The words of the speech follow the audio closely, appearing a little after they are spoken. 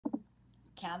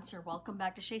Cancer. Welcome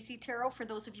back to Shacey Tarot. For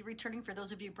those of you returning, for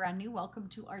those of you brand new, welcome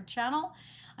to our channel.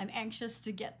 I'm anxious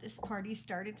to get this party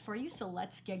started for you, so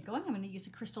let's get going. I'm going to use a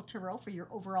crystal tarot for your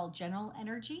overall general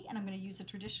energy, and I'm going to use a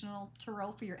traditional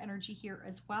tarot for your energy here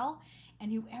as well.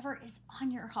 And whoever is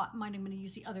on your hot mind, I'm going to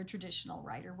use the other traditional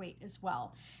Rider-Waite as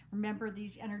well. Remember,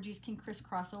 these energies can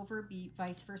crisscross over, be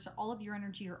vice versa. All of your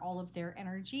energy or all of their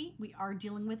energy. We are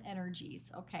dealing with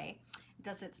energies, okay?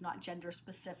 It's not gender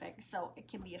specific, so it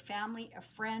can be a family, a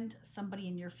friend, somebody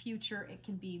in your future. It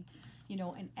can be, you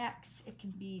know, an ex. It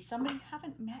can be somebody you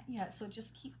haven't met yet, so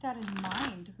just keep that in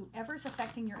mind. Whoever's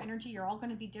affecting your energy, you're all going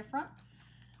to be different.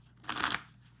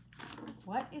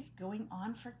 What is going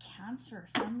on for Cancer?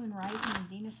 Sun, Moon, Rising, and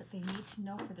Venus that they need to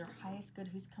know for their highest good.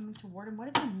 Who's coming toward them? What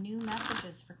are the new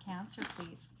messages for Cancer,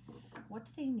 please? What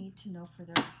do they need to know for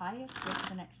their highest good for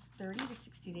the next 30 to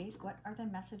 60 days? What are the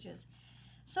messages?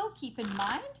 So keep in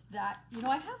mind that, you know,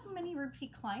 I have many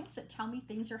repeat clients that tell me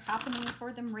things are happening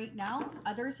for them right now.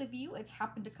 Others of you, it's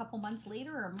happened a couple months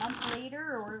later or a month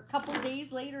later or a couple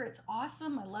days later. It's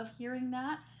awesome. I love hearing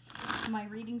that. My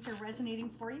readings are resonating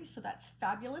for you, so that's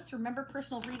fabulous. Remember,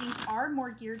 personal readings are more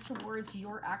geared towards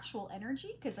your actual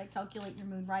energy because I calculate your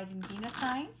Moon, Rising, Venus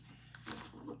signs.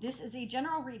 This is a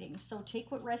general reading, so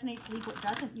take what resonates, leave what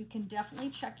doesn't. You can definitely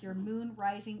check your Moon,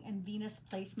 Rising, and Venus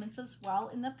placements as well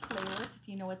in the playlist if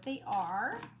you know what they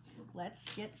are.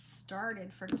 Let's get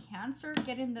started. For Cancer,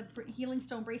 get in the Healing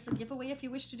Stone Bracelet giveaway if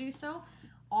you wish to do so.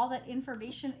 All that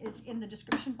information is in the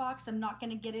description box. I'm not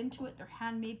going to get into it. They're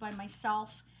handmade by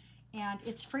myself, and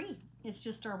it's free. It's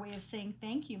just our way of saying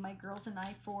thank you, my girls and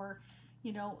I, for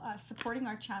supporting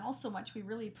our channel so much. We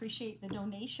really appreciate the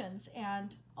donations,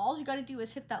 and all you got to do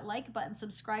is hit that like button,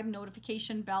 subscribe,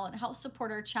 notification bell, and help support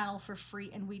our channel for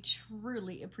free, and we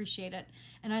truly appreciate it.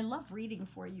 And I love reading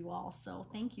for you all, so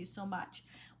thank you so much.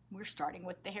 We're starting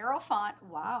with the Hierophant.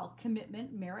 Wow,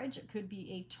 commitment, marriage. It could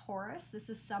be a Taurus. This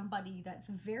is somebody that's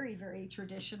very, very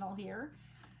traditional here.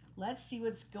 Let's see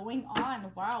what's going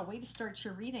on. Wow, way to start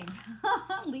your reading.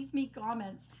 Leave me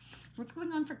comments. What's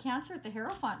going on for Cancer at the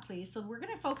Hierophant, please? So we're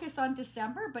going to focus on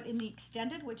December, but in the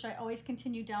extended, which I always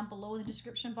continue down below in the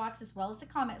description box as well as the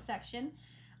comment section,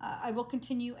 I will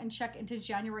continue and check into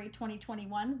January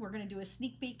 2021. We're going to do a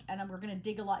sneak peek, and we're going to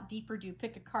dig a lot deeper. Do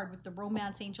pick a card with the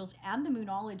Romance Angels and the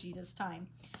Moonology this time.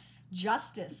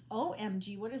 Justice.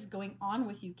 OMG, what is going on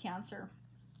with you, Cancer?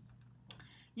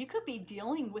 You could be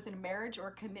dealing with a marriage or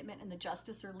a commitment in the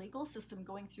justice or legal system,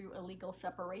 going through a legal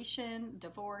separation,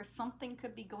 divorce. Something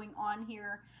could be going on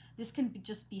here. This can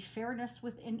just be fairness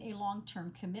within a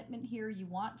long-term commitment here. You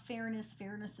want fairness.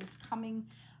 Fairness is coming.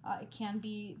 It can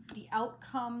be the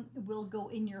outcome will go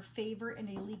in your favor in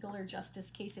a legal or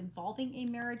justice case involving a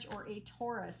marriage or a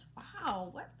Taurus. Wow,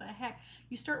 what the heck?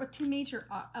 You start with two major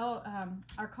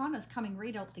arcanas coming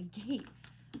right out the gate.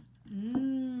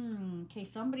 Okay,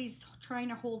 somebody's trying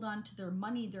to hold on to their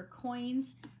money, their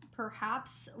coins,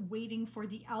 perhaps waiting for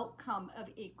the outcome of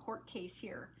a court case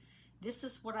here. This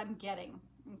is what I'm getting.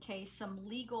 Okay, some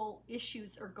legal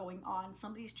issues are going on.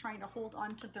 Somebody's trying to hold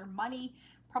on to their money,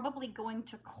 probably going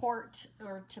to court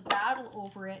or to battle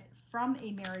over it from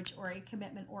a marriage or a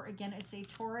commitment, or again, it's a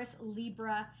Taurus,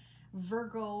 Libra,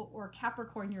 Virgo, or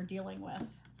Capricorn you're dealing with.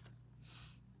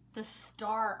 The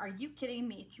Star. Are you kidding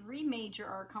me? Three major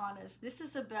arcanas. This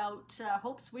is about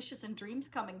hopes, wishes, and dreams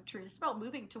coming true. It's about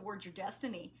moving towards your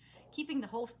destiny, keeping the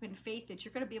hope and faith that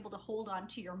you're going to be able to hold on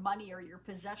to your money or your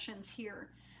possessions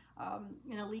here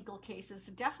in a legal case is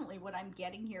definitely what I'm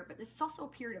getting here. But this is also a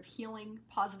period of healing,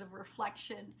 positive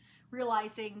reflection,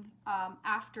 realizing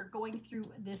after going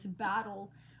through this battle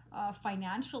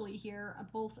financially here,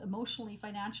 both emotionally,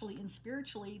 financially, and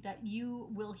spiritually, that you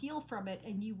will heal from it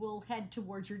and you will head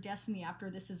towards your destiny after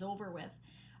this is over with.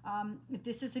 If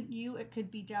this isn't you, it could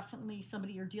be definitely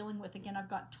somebody you're dealing with. Again, I've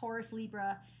got Taurus,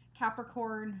 Libra,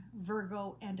 Capricorn,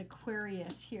 Virgo, and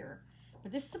Aquarius here.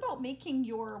 But this is about making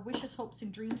your wishes, hopes,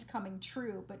 and dreams coming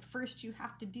true. But first, you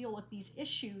have to deal with these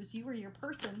issues, you or your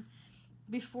person,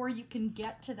 before you can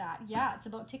get to that. Yeah, it's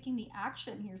about taking the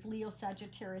action. Here's Leo,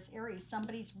 Sagittarius, Aries.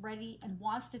 Somebody's ready and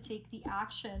wants to take the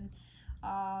action.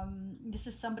 This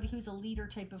is somebody who's a leader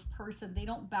type of person. They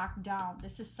don't back down.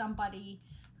 This is somebody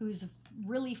who's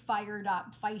really fired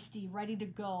up, feisty, ready to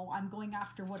go. I'm going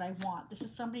after what I want. This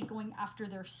is somebody going after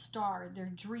their star,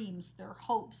 their dreams, their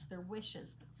hopes, their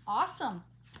wishes. Awesome.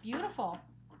 Beautiful.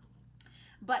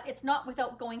 But it's not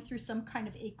without going through some kind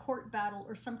of a court battle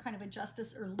or some kind of a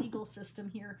justice or legal system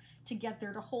here to get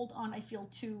there, to hold on, I feel,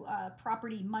 to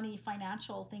property, money,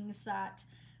 financial things that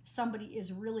somebody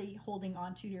is really holding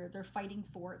on to here. They're fighting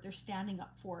for it. They're standing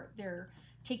up for it. They're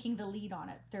taking the lead on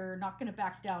it. They're not going to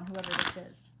back down, whoever this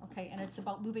is. Okay, and it's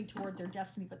about moving toward their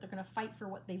destiny, but they're going to fight for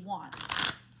what they want.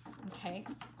 Okay,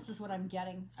 this is what I'm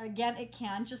getting. Again, it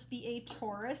can just be a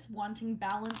Taurus wanting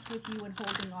balance with you and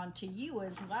holding on to you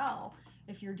as well.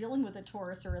 If you're dealing with a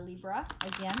Taurus or a Libra,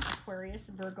 again, Aquarius,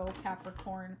 Virgo,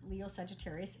 Capricorn, Leo,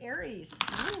 Sagittarius, Aries.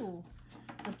 Ooh,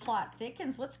 the plot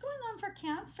thickens. What's going on for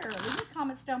Cancer? Leave your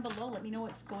comments down below. Let me know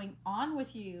what's going on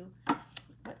with you.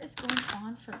 What is going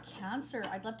on for Cancer?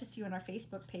 I'd love to see you on our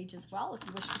Facebook page as well if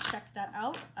you wish to check that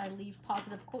out. I leave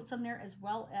positive quotes on there as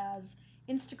well as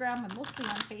Instagram. I'm mostly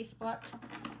on Facebook.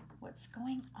 What's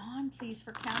going on, please,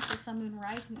 for Cancer, Sun, Moon,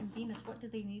 Rising, and Venus? What do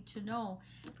they need to know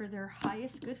for their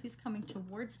highest good? Who's coming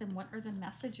towards them? What are the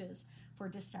messages for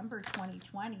December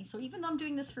 2020? So even though I'm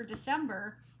doing this for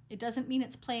December, it doesn't mean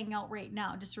it's playing out right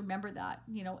now. Just remember that.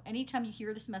 You know, anytime you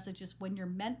hear this message is when you're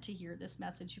meant to hear this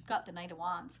message. You've got the Knight of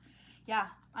Wands. Yeah,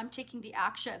 I'm taking the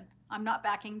action. I'm not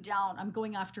backing down. I'm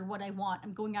going after what I want.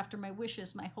 I'm going after my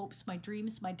wishes, my hopes, my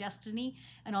dreams, my destiny,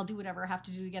 and I'll do whatever I have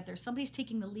to do to get there. Somebody's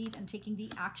taking the lead and taking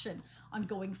the action on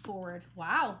going forward.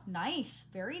 Wow, nice.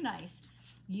 Very nice.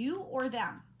 You or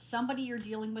them. Somebody you're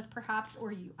dealing with perhaps,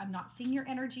 or you. I'm not seeing your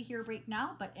energy here right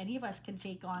now, but any of us can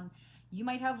take on. You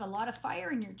might have a lot of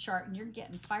fire in your chart and you're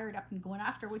getting fired up and going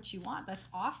after what you want. That's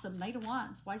awesome. Knight of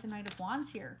Wands. Why is the Knight of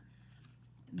Wands here?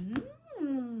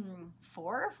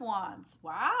 Four of Wands.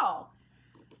 Wow.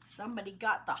 Somebody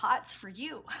got the hots for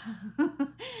you.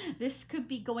 This could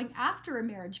be going after a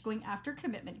marriage, going after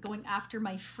commitment, going after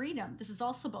my freedom. This is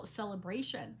also about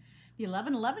celebration. The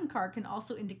 1111 card can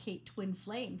also indicate twin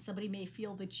flame. Somebody may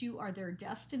feel that you are their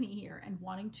destiny here and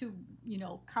wanting to, you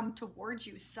know, come towards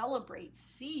you, celebrate,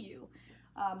 see you.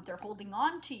 They're holding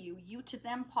on to you, you to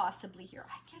them possibly here.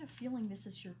 I get a feeling this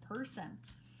is your person.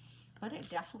 But it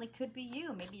definitely could be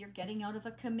you. Maybe you're getting out of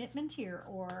a commitment here,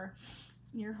 or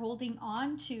you're holding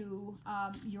on to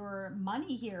your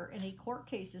money here in a court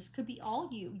case. This could be all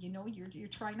you. You know, you're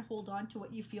trying to hold on to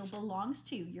what you feel belongs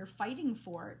to you. You're fighting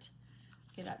for it.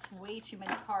 Okay, that's way too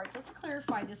many cards. Let's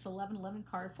clarify this 1111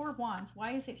 card. Four of Wands.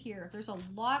 Why is it here? There's a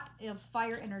lot of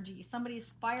fire energy. Somebody's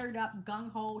fired up,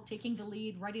 gung-ho, taking the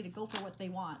lead, ready to go for what they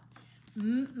want.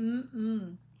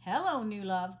 Hello, new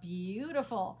love.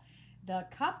 Beautiful. The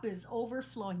cup is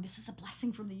overflowing. This is a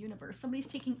blessing from the universe. Somebody's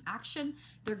taking action.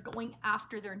 They're going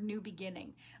after their new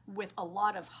beginning with a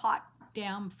lot of hot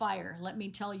damn fire. Let me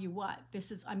tell you what.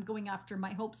 This is, I'm going after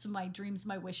my hopes and my dreams,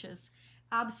 my wishes.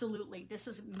 Absolutely. This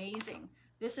is amazing.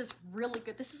 This is really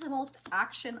good. This is the most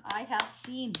action I have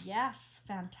seen. Yes.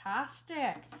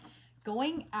 Fantastic.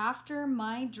 Going after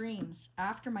my dreams,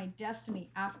 after my destiny,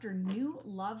 after new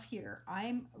love here.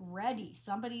 I'm ready.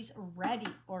 Somebody's ready.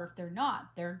 Or if they're not,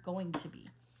 they're going to be.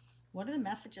 What are the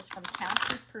messages from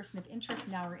Cancer's person of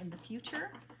interest now or in the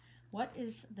future? What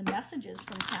is the messages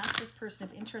from Cancer's person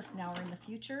of interest now or in the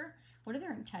future? What are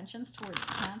their intentions towards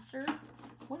Cancer?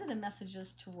 What are the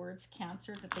messages towards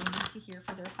Cancer that they need to hear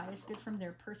for their highest good from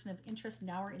their person of interest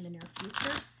now or in the near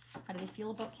future? How do they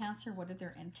feel about Cancer? What are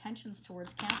their intentions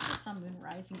towards Cancer, Sun, Moon,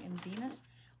 Rising, and Venus?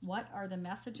 What are the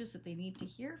messages that they need to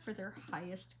hear for their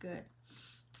highest good?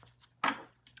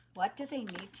 What do they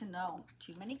need to know?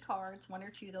 Too many cards. One or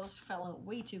two. Those fell out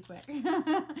way too quick.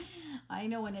 I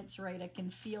know when it's right. I can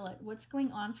feel it. What's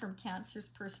going on from Cancer's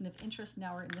person of interest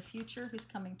now or in the future? Who's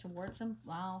coming towards them?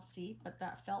 Wow, see, but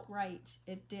that felt right.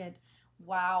 It did.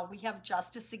 Wow, we have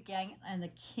Justice again and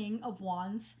the King of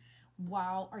Wands.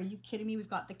 Wow, are you kidding me? We've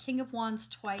got the King of Wands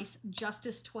twice,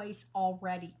 Justice twice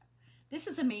already. This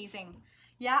is amazing.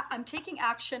 Yeah, I'm taking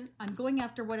action. I'm going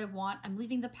after what I want. I'm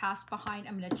leaving the past behind.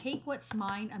 I'm going to take what's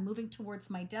mine. I'm moving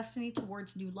towards my destiny,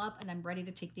 towards new love, and I'm ready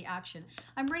to take the action.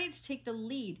 I'm ready to take the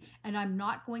lead, and I'm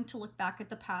not going to look back at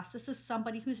the past. This is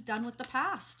somebody who's done with the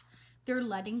past. They're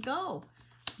letting go.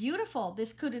 Beautiful.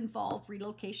 This could involve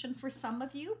relocation for some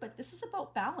of you, but this is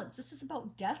about balance. This is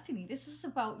about destiny. This is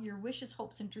about your wishes,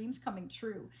 hopes, and dreams coming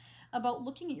true. About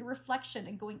looking at your reflection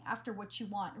and going after what you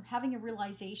want, or having a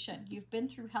realization. You've been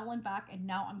through hell and back, and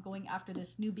now I'm going after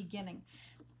this new beginning.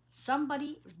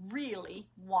 Somebody really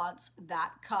wants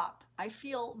that cup. I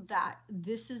feel that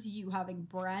this is you having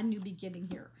brand new beginning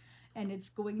here, and it's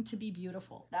going to be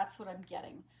beautiful. That's what I'm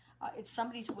getting. It's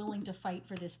somebody's willing to fight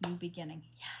for this new beginning.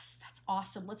 Yes, that's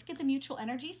awesome. Let's get the mutual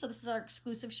energy. So this is our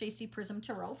exclusive Shacey Prism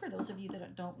Tarot. For those of you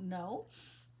that don't know,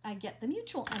 I get the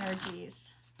mutual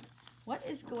energies. What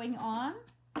is going on?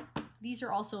 These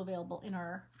are also available in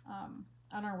our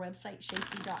on our website,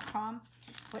 shacey.com.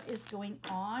 What is going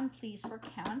on, please, for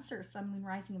Cancer, Sun, Moon,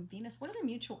 Rising, and Venus? What are the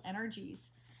mutual energies?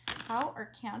 How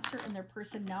are Cancer and their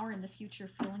person now or in the future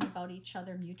feeling about each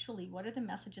other mutually? What are the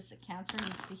messages that Cancer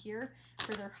needs to hear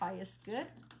for their highest good?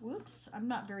 Whoops, I'm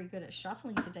not very good at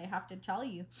shuffling today, I have to tell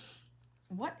you.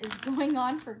 What is going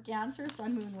on for Cancer,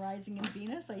 Sun, Moon, Rising, and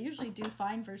Venus? I usually do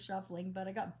fine for shuffling, but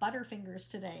I got butterfingers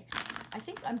today. I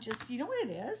think I'm just, you know what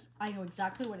it is? I know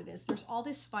exactly what it is. There's all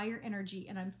this fire energy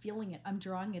and I'm feeling it. I'm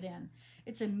drawing it in.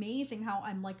 It's amazing how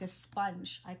I'm like a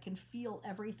sponge. I can feel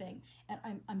everything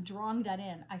and I'm drawing that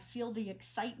in. I feel the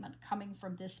excitement coming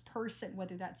from this person,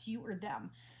 whether that's you or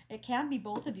them. It can be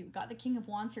both of you. Got the King of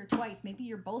Wands here twice. Maybe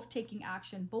you're both taking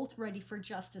action, both ready for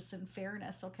justice and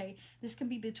fairness, okay? This can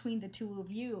be between the two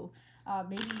of you.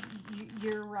 Maybe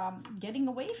you're getting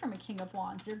away from a King of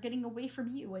Wands. They're getting away from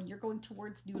you and you're going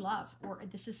towards new love. Or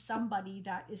this is somebody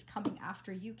that is coming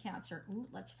after you, Cancer. Ooh,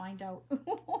 let's find out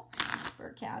for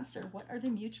Cancer. What are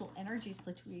the mutual energies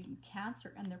between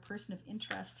Cancer and their person of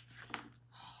interest?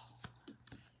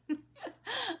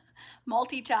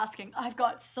 Multitasking. I've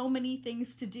got so many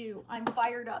things to do. I'm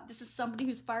fired up. This is somebody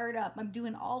who's fired up. I'm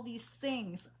doing all these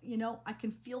things. You know, I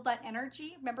can feel that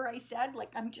energy. Remember I said,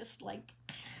 like, I'm just like,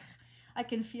 I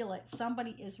can feel it.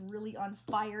 Somebody is really on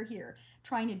fire here,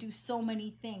 trying to do so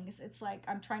many things. It's like,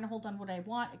 I'm trying to hold on what I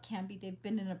want. It can be they've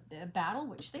been in a battle,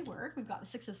 which they were. We've got the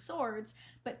Six of Swords,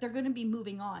 but they're going to be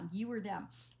moving on, you or them.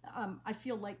 I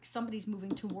feel like somebody's moving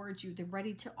towards you. They're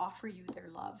ready to offer you their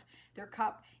love, their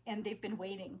cup, and they've been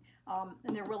waiting,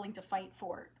 and they're willing to fight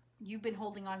for it. You've been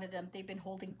holding on to them. They've been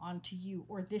holding on to you,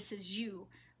 or this is you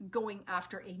going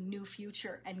after a new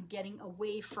future and getting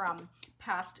away from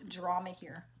past drama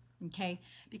here. Okay,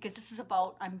 because this is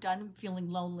about, I'm done feeling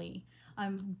lonely.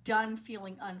 I'm done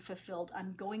feeling unfulfilled.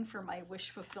 I'm going for my wish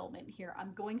fulfillment here.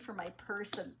 I'm going for my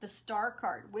person. The Star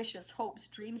card, wishes, hopes,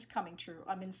 dreams coming true.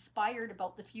 I'm inspired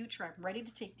about the future. I'm ready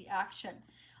to take the action.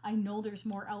 I know there's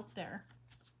more out there.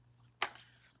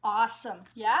 Awesome.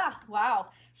 Yeah. Wow.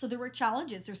 So there were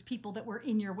challenges. There's people that were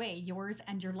in your way, yours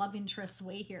and your love interest's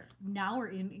way here. Now we're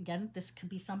in, again, this could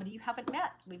be somebody you haven't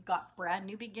met. We've got brand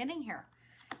new beginning here.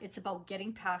 It's about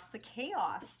getting past the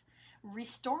chaos,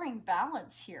 restoring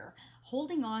balance here,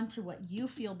 holding on to what you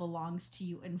feel belongs to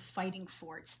you and fighting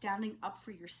for it, standing up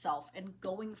for yourself and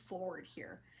going forward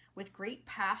here with great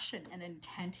passion and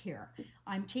intent here.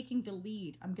 I'm taking the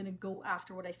lead. I'm going to go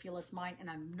after what I feel is mine, and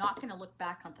I'm not going to look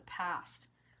back on the past.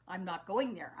 I'm not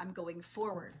going there. I'm going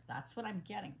forward. That's what I'm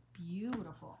getting.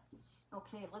 Beautiful.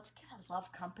 Okay, let's get a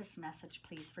love compass message,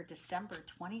 please, for December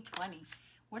 2020.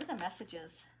 What are the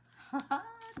messages?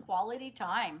 Quality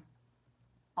time.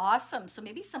 Awesome. So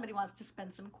maybe somebody wants to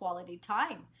spend some quality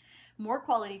time. More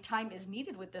quality time is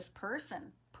needed with this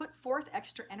person. Put forth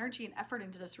extra energy and effort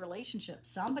into this relationship.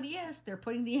 Somebody is. They're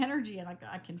putting the energy in.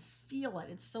 I can feel it.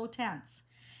 It's so tense.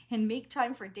 And make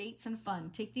time for dates and fun.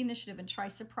 Take the initiative and try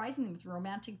surprising them with a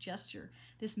romantic gesture.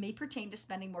 This may pertain to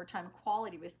spending more time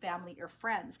quality with family or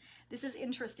friends. This is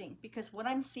interesting because what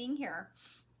I'm seeing here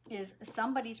is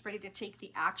somebody's ready to take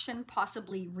the action,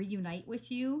 possibly reunite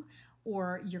with you,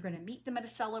 or you're going to meet them at a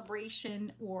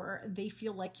celebration, or they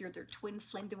feel like you're their twin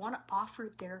flame. They want to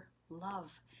offer their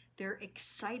love. They're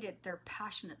excited. They're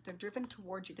passionate. They're driven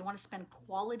towards you. They want to spend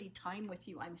quality time with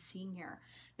you. I'm seeing here.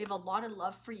 They have a lot of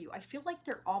love for you. I feel like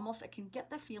they're almost, I can get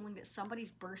the feeling that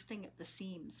somebody's bursting at the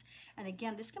seams. And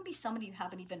again, this can be somebody you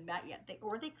haven't even met yet.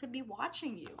 Or they could be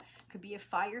watching you. Could be a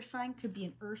fire sign, could be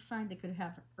an earth sign. They could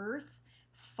have earth,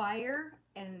 fire,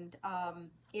 and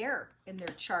air in their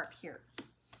chart here.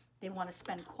 They want to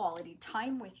spend quality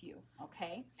time with you,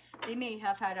 okay? They may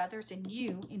have had others and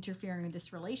you interfering in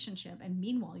this relationship, and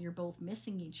meanwhile, you're both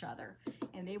missing each other,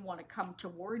 and they want to come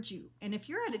towards you. And if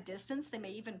you're at a distance, they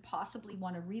may even possibly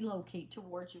want to relocate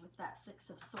towards you with that Six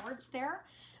of Swords there.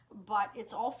 But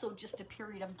it's also just a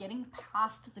period of getting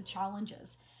past the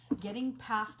challenges, getting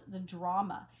past the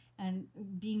drama, and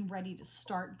being ready to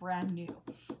start brand new.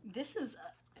 This is...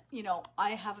 You know,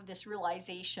 I have this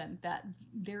realization that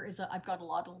I've got a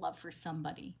lot of love for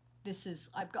somebody.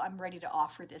 I'm ready to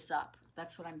offer this up.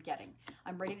 That's what I'm getting.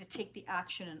 I'm ready to take the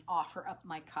action and offer up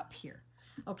my cup here.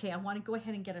 Okay, I want to go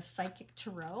ahead and get a Psychic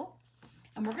Tarot.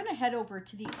 And we're going to head over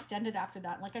to the extended after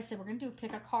that. Like I said, we're going to do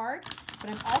pick a card, but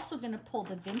I'm also going to pull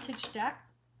the vintage deck.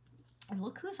 And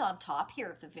look who's on top here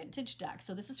of the vintage deck.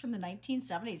 So this is from the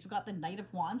 1970s. We've got the Knight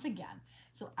of Wands again.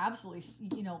 So absolutely,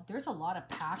 you know, there's a lot of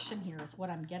passion here is what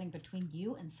I'm getting between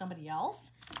you and somebody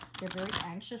else. They're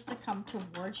very anxious to come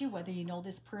towards you, whether you know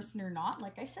this person or not.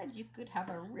 Like I said, you could have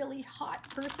a really hot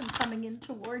person coming in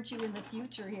towards you in the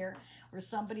future here, where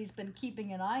somebody's been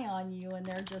keeping an eye on you and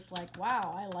they're just like,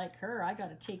 wow, I like her. I got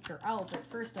to take her out. But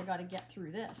first I got to get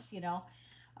through this, you know.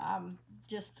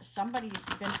 just somebody's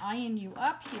been eyeing you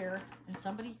up here, and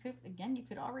somebody could, again, you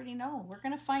could already know. We're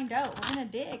going to find out. We're going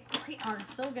to dig. We are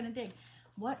so going to dig.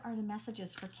 What are the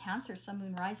messages for Cancer, Sun,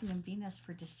 Moon, Rising, and Venus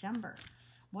for December?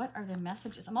 What are the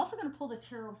messages? I'm also going to pull the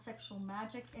Tarot of Sexual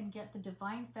Magic and get the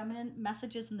Divine Feminine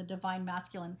messages and the Divine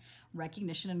Masculine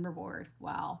recognition and reward.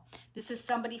 Wow. This is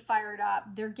somebody fired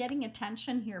up. They're getting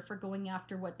attention here for going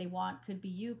after what they want. Could be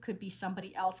you, could be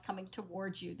somebody else coming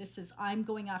towards you. This is, I'm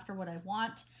going after what I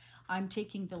want. I'm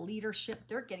taking the leadership.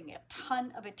 They're getting a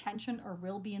ton of attention, or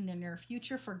will be in the near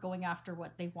future, for going after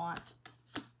what they want.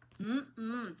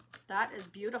 That is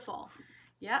beautiful.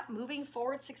 Yeah, moving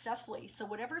forward successfully. So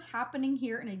whatever's happening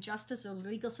here in a justice or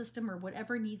legal system, or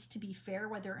whatever needs to be fair,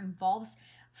 whether it involves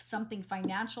something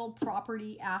financial,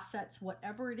 property, assets,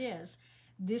 whatever it is,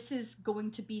 this is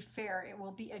going to be fair. It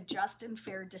will be a just and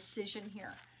fair decision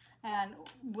here, and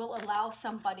will allow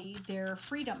somebody their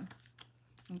freedom.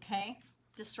 Okay?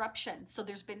 Disruption. So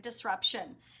there's been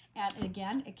disruption. And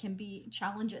again, it can be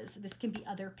challenges. This can be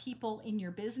other people in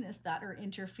your business that are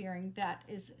interfering, that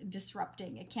is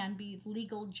disrupting. It can be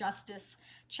legal justice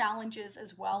challenges,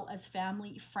 as well as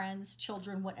family, friends,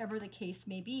 children, whatever the case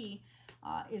may be,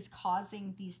 is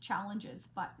causing these challenges.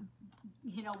 But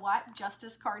you know what?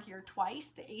 Justice card here twice,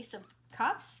 the Ace of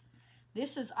Cups.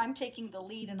 This is, I'm taking the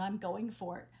lead and I'm going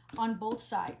for it on both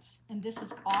sides. And this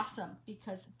is awesome,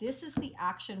 because this is the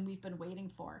action we've been waiting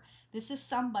for. This is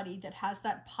somebody that has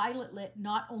that pilot lit,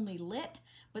 not only lit,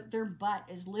 but their butt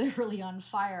is literally on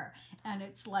fire. And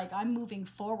it's like, I'm moving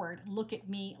forward. Look at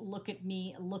me, look at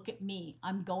me, look at me.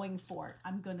 I'm going for it.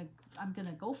 I'm gonna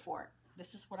go for it.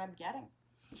 This is what I'm getting.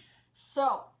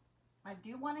 So I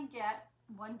do want to get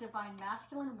one Divine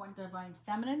Masculine, one Divine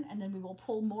Feminine, and then we will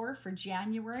pull more for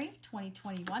January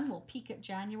 2021. We'll peek at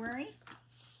January.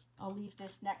 I'll leave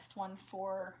this next one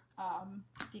for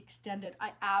the extended.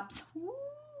 I'm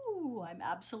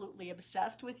absolutely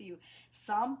obsessed with you.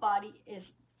 Somebody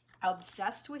is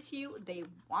obsessed with you. They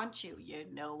want you. You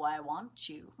know I want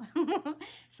you.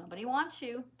 Somebody wants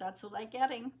you. That's what I'm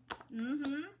getting.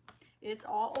 It's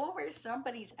all over.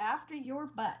 Somebody's after your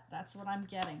butt. That's what I'm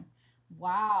getting.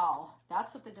 Wow,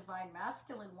 that's what the Divine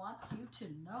Masculine wants you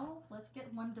to know. Let's get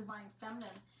one Divine Feminine,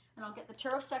 and I'll get the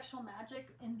Tarot Sexual Magic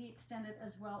in the extended,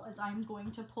 as well as I'm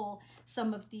going to pull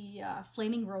some of the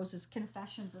Flaming Roses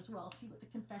confessions as well. See what the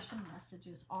confession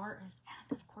messages are, and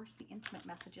of course the intimate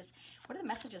messages. What are the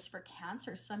messages for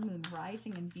Cancer, Sun, Moon,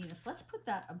 Rising, and Venus? Let's put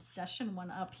that obsession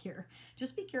one up here.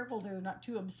 Just be careful they're not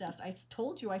too obsessed. I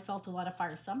told you I felt a lot of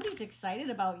fire. Somebody's excited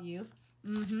about you.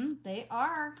 They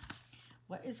are.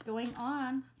 What is going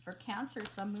on for Cancer,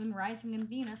 Sun, Moon, Rising, and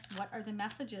Venus? What are the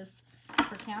messages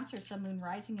for Cancer, Sun, Moon,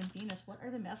 Rising, and Venus? What are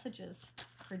the messages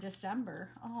for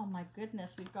December? Oh my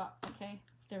goodness, we've got, okay,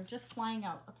 they're just flying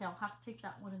out. Okay, I'll have to take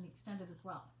that one in the extended as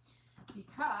well,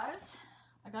 because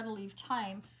I got to leave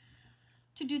time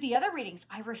to do the other readings.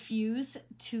 I refuse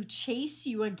to chase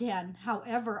you again.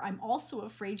 However, I'm also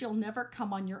afraid you'll never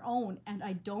come on your own, and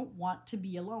I don't want to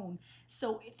be alone.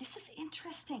 So this is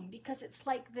interesting, because it's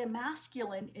like the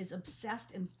masculine is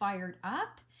obsessed and fired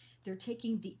up. They're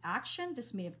taking the action.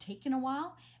 This may have taken a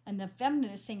while. And the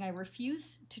feminine is saying, I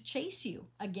refuse to chase you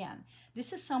again.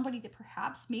 This is somebody that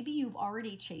perhaps maybe you've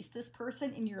already chased this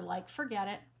person and you're like, forget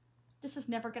it. This is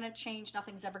never going to change.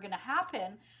 Nothing's ever going to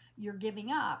happen. You're giving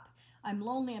up. I'm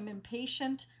lonely, I'm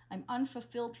impatient, I'm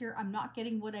unfulfilled here, I'm not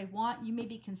getting what I want. You may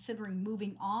be considering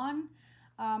moving on.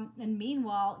 And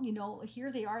meanwhile, you know,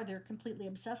 here they are, they're completely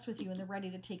obsessed with you and they're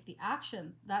ready to take the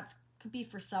action. That could be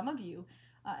for some of you.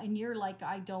 And you're like,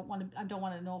 I don't want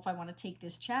to know if I want to take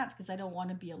this chance, because I don't want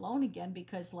to be alone again,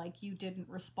 because like you didn't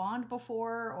respond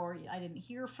before, or I didn't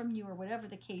hear from you, or whatever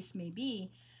the case may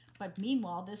be. But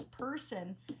meanwhile, this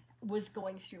person was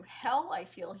going through hell, I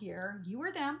feel here. You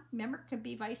or them. Remember, it could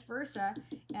be vice versa.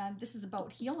 And this is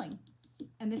about healing.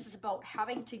 And this is about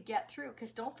having to get through.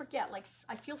 Because don't forget, like,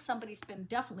 I feel somebody's been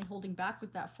definitely holding back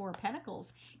with that Four of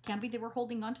Pentacles. Can be they were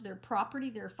holding on to their property,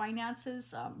 their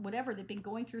finances, whatever. They've been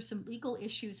going through some legal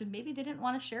issues, and maybe they didn't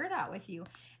want to share that with you.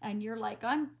 And you're like,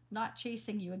 I'm not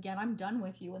chasing you again. I'm done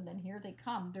with you. And then here they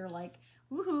come. They're like,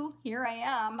 woohoo, here I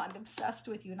am. I'm obsessed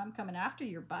with you, and I'm coming after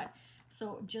your butt.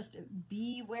 So just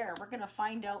beware. We're going to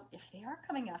find out if they are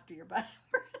coming after your butt.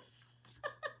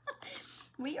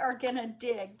 We are going to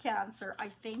dig, Cancer. I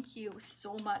thank you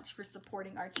so much for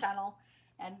supporting our channel.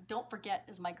 And don't forget,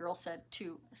 as my girl said,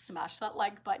 to smash that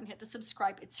like button, hit the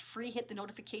subscribe. It's free. Hit the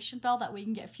notification bell. That way you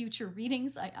can get future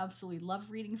readings. I absolutely love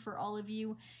reading for all of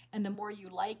you. And the more you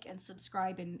like and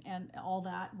subscribe and all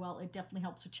that, well, it definitely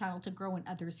helps the channel to grow and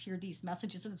others hear these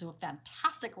messages. And it's a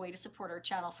fantastic way to support our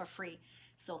channel for free.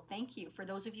 So thank you. For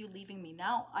those of you leaving me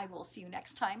now, I will see you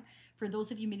next time. For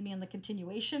those of you meeting me on the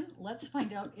continuation, let's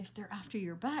find out if they're after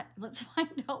your butt. Let's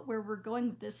find out where we're going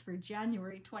with this for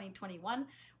January 2021.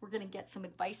 We're going to get some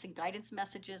advice and guidance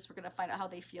messages. We're going to find out how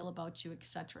they feel about you,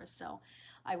 etc. So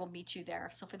I will meet you there.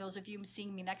 So for those of you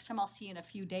seeing me next time, I'll see you in a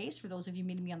few days. For those of you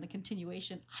meeting me on the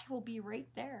continuation, I will be right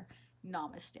there.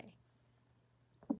 Namaste.